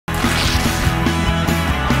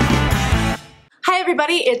Hi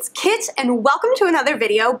everybody, it's Kit and welcome to another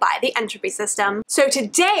video by the Entropy System. So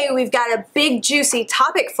today we've got a big juicy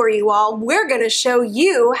topic for you all. We're going to show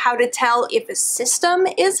you how to tell if a system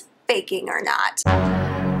is faking or not.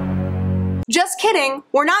 Just kidding,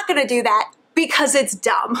 we're not going to do that because it's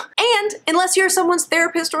dumb. And unless you're someone's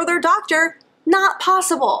therapist or their doctor, not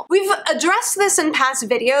possible. We've addressed this in past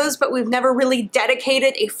videos, but we've never really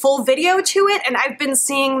dedicated a full video to it, and I've been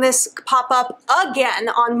seeing this pop up again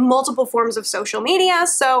on multiple forms of social media,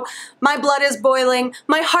 so my blood is boiling,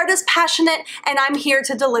 my heart is passionate, and I'm here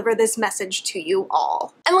to deliver this message to you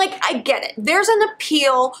all. And I get it. There's an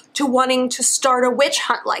appeal to wanting to start a witch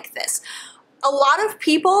hunt like this. A lot of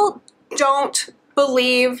people don't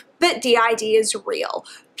believe that DID is real.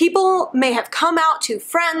 People may have come out to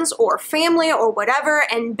friends or family or whatever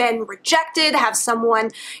and been rejected, have someone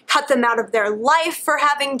cut them out of their life for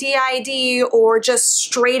having DID, or just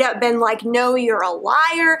straight up been like, no, you're a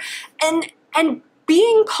liar. And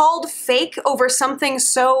being called fake over something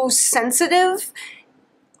so sensitive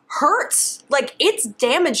hurts. It's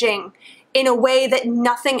damaging in a way that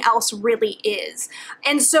nothing else really is.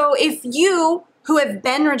 And so if you who have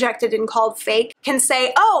been rejected and called fake can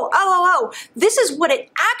say, oh, this is what it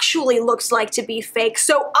actually looks like to be fake,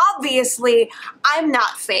 so obviously I'm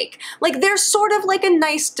not fake. There's sort of a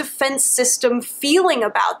nice defense system feeling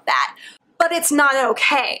about that. But it's not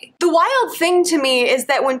okay. The wild thing to me is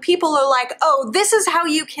that when people are like, oh, this is how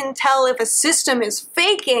you can tell if a system is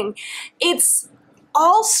faking, it's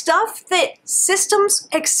all stuff that systems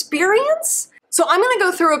experience. So I'm going to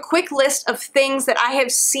go through a quick list of things that I have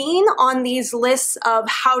seen on these lists of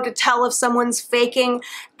how to tell if someone's faking,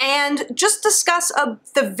 and just discuss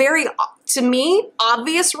the very, to me,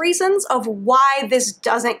 obvious reasons of why this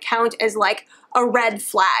doesn't count as a red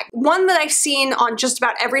flag. One that I've seen on just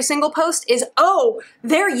about every single post is, oh,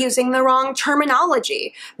 they're using the wrong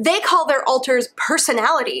terminology. They call their alters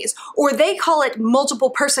personalities, or they call it multiple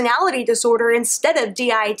personality disorder instead of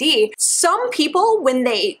DID. Some people, when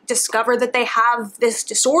they discover that they have this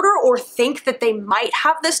disorder or think that they might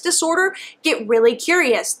have this disorder, get really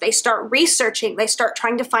curious. They start researching, they start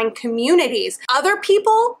trying to find communities. Other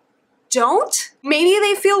people don't. Maybe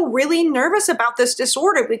they feel really nervous about this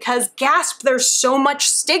disorder because, gasp, there's so much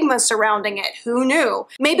stigma surrounding it. Who knew?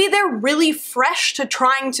 Maybe they're really fresh to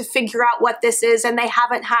trying to figure out what this is and they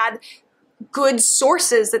haven't had good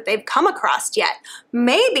sources that they've come across yet.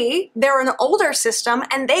 Maybe they're an older system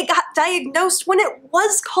and they got diagnosed when it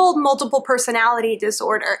was called multiple personality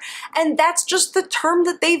disorder, and that's just the term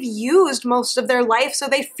that they've used most of their life, so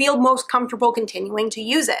they feel most comfortable continuing to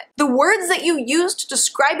use it. The words that you use to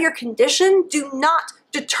describe your condition do not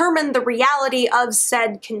determine the reality of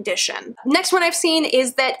said condition. Next one I've seen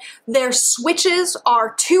is that their switches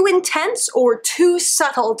are too intense or too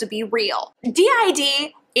subtle to be real.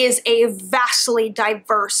 DID is a vastly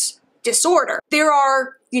diverse disorder. There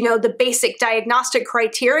are, the basic diagnostic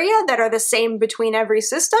criteria that are the same between every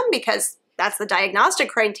system because that's the diagnostic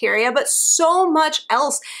criteria, but so much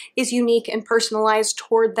else is unique and personalized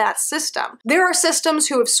toward that system. There are systems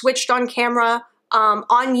who have switched on camera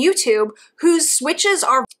on YouTube whose switches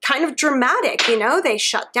are kind of dramatic, they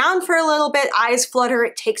shut down for a little bit, eyes flutter,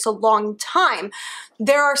 it takes a long time.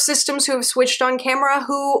 There are systems who have switched on camera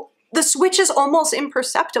who the switch is almost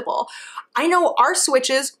imperceptible. I know our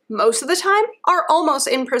switches, most of the time, are almost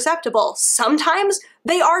imperceptible. Sometimes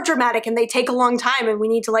they are dramatic and they take a long time and we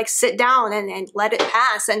need to sit down and let it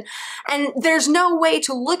pass. And there's no way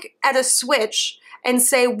to look at a switch and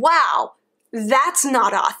say, wow, that's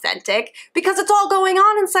not authentic, because it's all going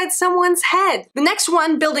on inside someone's head. The next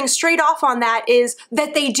one, building straight off on that, is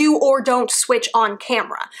that they do or don't switch on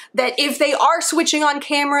camera. That if they are switching on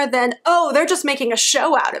camera, then, oh, they're just making a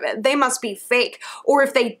show out of it. They must be fake. Or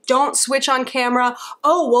if they don't switch on camera,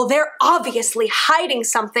 oh, well, they're obviously hiding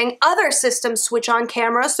something. Other systems switch on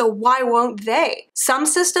camera, so why won't they? Some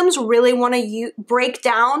systems really want to break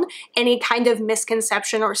down any kind of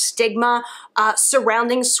misconception or stigma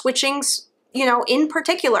surrounding switching, in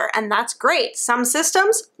particular, and that's great. Some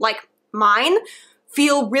systems, like mine,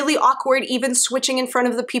 feel really awkward even switching in front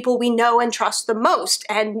of the people we know and trust the most,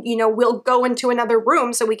 and, we'll go into another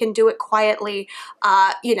room so we can do it quietly,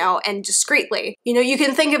 and discreetly. You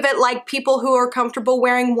can think of it like people who are comfortable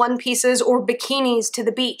wearing one pieces or bikinis to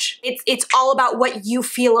the beach. It's all about what you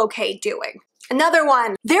feel okay doing. Another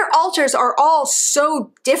one, their alters are all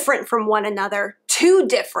so different from one another, too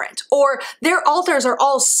different, or their alters are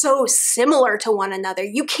all so similar to one another,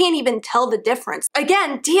 you can't even tell the difference.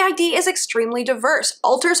 Again, DID is extremely diverse.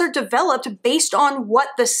 Alters are developed based on what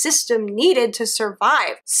the system needed to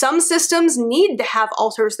survive. Some systems need to have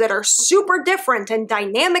alters that are super different and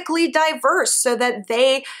dynamically diverse so that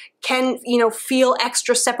they can, feel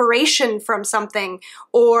extra separation from something,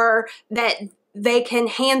 or that they can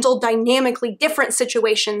handle dynamically different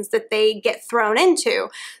situations that they get thrown into.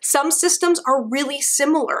 Some systems are really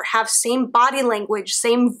similar, have same body language,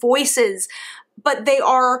 same voices, but they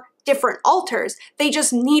are different alters. They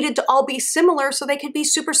just needed to all be similar so they could be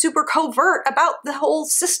super, super covert about the whole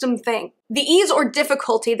system thing. The ease or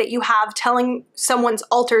difficulty that you have telling someone's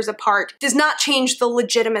alters apart does not change the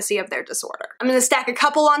legitimacy of their disorder. I'm going to stack a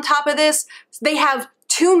couple on top of this. They have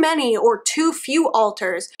too many or too few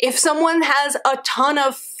alters. If someone has a ton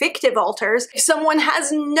of fictive alters, if someone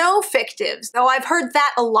has no fictives, though I've heard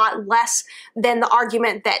that a lot less than the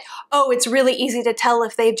argument that, oh, it's really easy to tell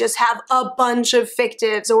if they just have a bunch of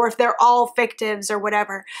fictives or if they're all fictives or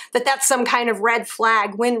whatever, that's some kind of red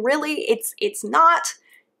flag, when really it's not.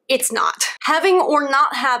 It's not. Having or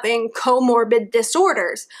not having comorbid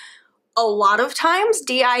disorders. A lot of times,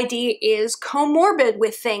 DID is comorbid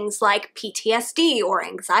with things like PTSD or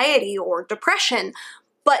anxiety or depression,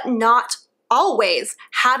 but not always.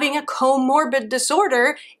 Having a comorbid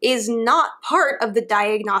disorder is not part of the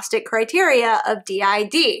diagnostic criteria of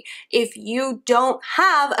DID. If you don't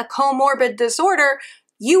have a comorbid disorder,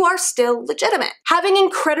 you are still legitimate. Having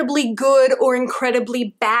incredibly good or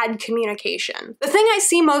incredibly bad communication. The thing I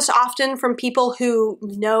see most often from people who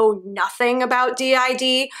know nothing about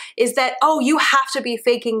DID is that, oh, you have to be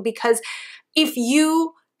faking because if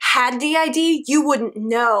you had DID, you wouldn't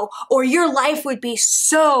know, or your life would be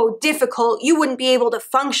so difficult, you wouldn't be able to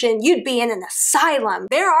function, you'd be in an asylum.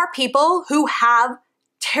 There are people who have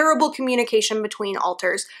terrible communication between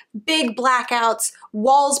alters, big blackouts,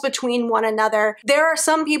 walls between one another. There are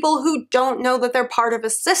some people who don't know that they're part of a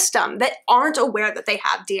system, that aren't aware that they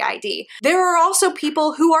have DID. There are also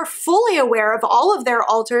people who are fully aware of all of their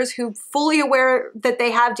alters, who fully aware that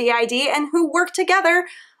they have DID, and who work together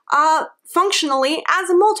functionally as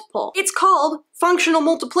a multiple. It's called functional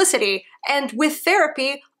multiplicity, and with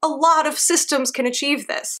therapy, a lot of systems can achieve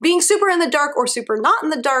this. Being super in the dark or super not in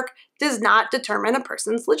the dark does not determine a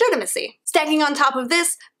person's legitimacy. Stacking on top of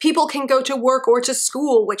this, people can go to work or to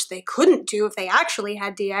school, which they couldn't do if they actually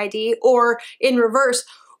had DID, or in reverse,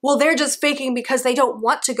 well, they're just faking because they don't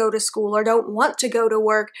want to go to school or don't want to go to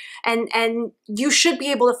work, and you should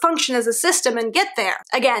be able to function as a system and get there.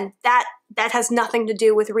 Again, that has nothing to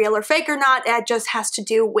do with real or fake or not. That just has to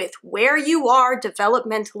do with where you are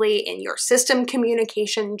developmentally in your system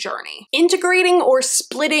communication journey. Integrating or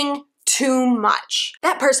splitting too much.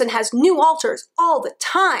 That person has new alters all the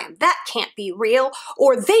time. That can't be real.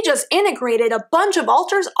 Or they just integrated a bunch of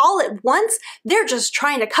alters all at once. They're just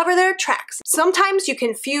trying to cover their tracks. Sometimes you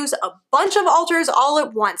can fuse a bunch of alters all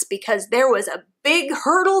at once because there was a big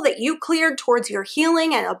hurdle that you cleared towards your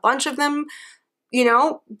healing, and a bunch of them,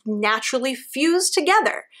 naturally fuse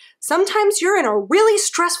together. Sometimes you're in a really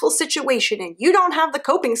stressful situation and you don't have the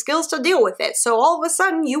coping skills to deal with it. So all of a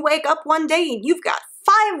sudden you wake up one day and you've got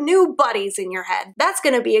 5 new buddies in your head. That's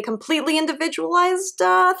gonna be a completely individualized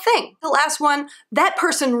thing. The last one, that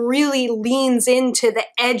person really leans into the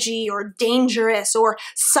edgy or dangerous or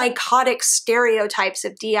psychotic stereotypes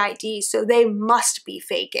of DID, so they must be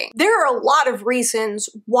faking. There are a lot of reasons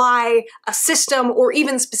why a system or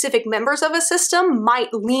even specific members of a system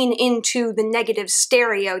might lean into the negative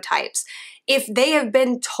stereotypes. If they have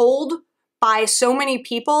been told by so many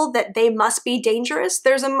people that they must be dangerous,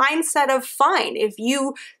 there's a mindset of, fine, if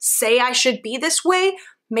you say I should be this way,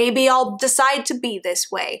 maybe I'll decide to be this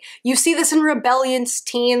way. You see this in rebellious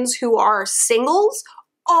teens who are singles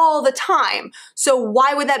all the time. So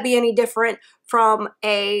why would that be any different from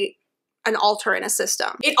an alter in a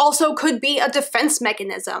system? It also could be a defense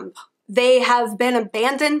mechanism. They have been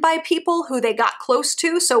abandoned by people who they got close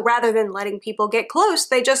to, so rather than letting people get close,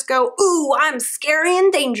 they just go, ooh, I'm scary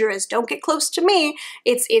and dangerous, don't get close to me.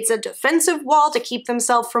 It's a defensive wall to keep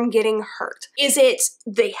themselves from getting hurt. Is it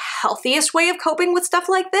the healthiest way of coping with stuff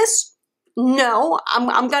like this? No,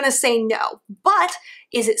 I'm gonna say no. But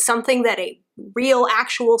is it something that a real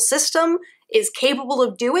actual system is capable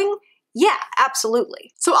of doing? Yeah,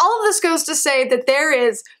 absolutely. So all of this goes to say that there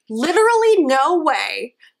is literally no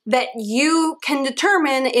way that you can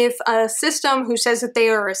determine if a system who says that they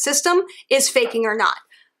are a system is faking or not.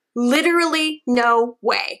 Literally no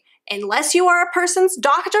way. Unless you are a person's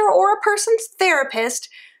doctor or a person's therapist,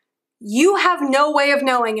 you have no way of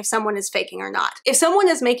knowing if someone is faking or not. If someone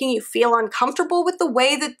is making you feel uncomfortable with the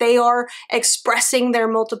way that they are expressing their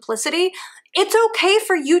multiplicity, it's okay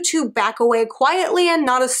for you to back away quietly and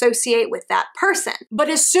not associate with that person. But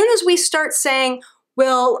as soon as we start saying,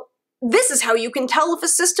 well, this is how you can tell if a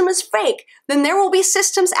system is fake, then there will be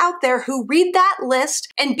systems out there who read that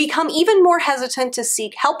list and become even more hesitant to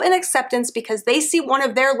seek help and acceptance because they see one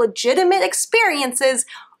of their legitimate experiences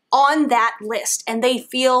on that list and they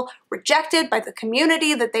feel rejected by the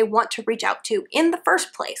community that they want to reach out to in the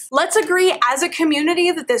first place. Let's agree as a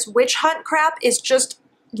community that this witch hunt crap is just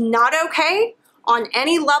not okay on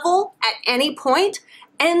any level at any point,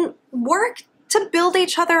 and work to build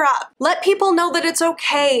each other up. Let people know that it's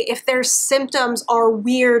okay if their symptoms are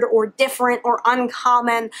weird or different or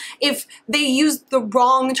uncommon, if they use the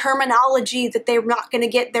wrong terminology, that they're not gonna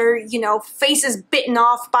get their, faces bitten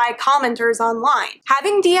off by commenters online.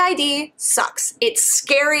 Having DID sucks. It's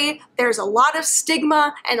scary. There's a lot of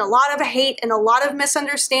stigma and a lot of hate and a lot of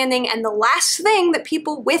misunderstanding, and the last thing that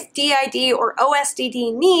people with DID or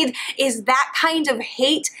OSDD need is that kind of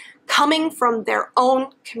hate coming from their own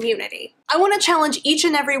community. I want to challenge each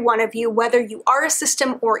and every one of you, whether you are a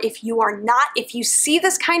system or if you are not, if you see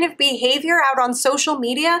this kind of behavior out on social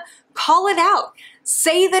media, call it out.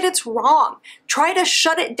 Say that it's wrong. Try to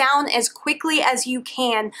shut it down as quickly as you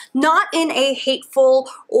can, not in a hateful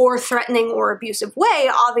or threatening or abusive way,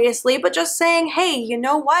 obviously, but just saying, hey, you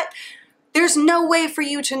know what? There's no way for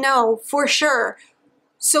you to know for sure,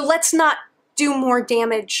 so let's not do more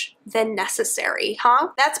damage than necessary, huh?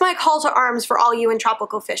 That's my call to arms for all you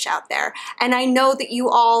tropical fish out there. And I know that you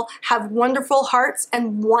all have wonderful hearts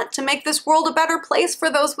and want to make this world a better place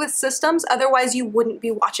for those with systems, otherwise you wouldn't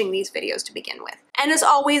be watching these videos to begin with. And as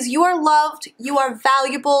always, you are loved, you are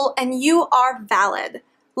valuable, and you are valid.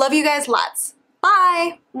 Love you guys lots.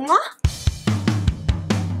 Bye! Mwah!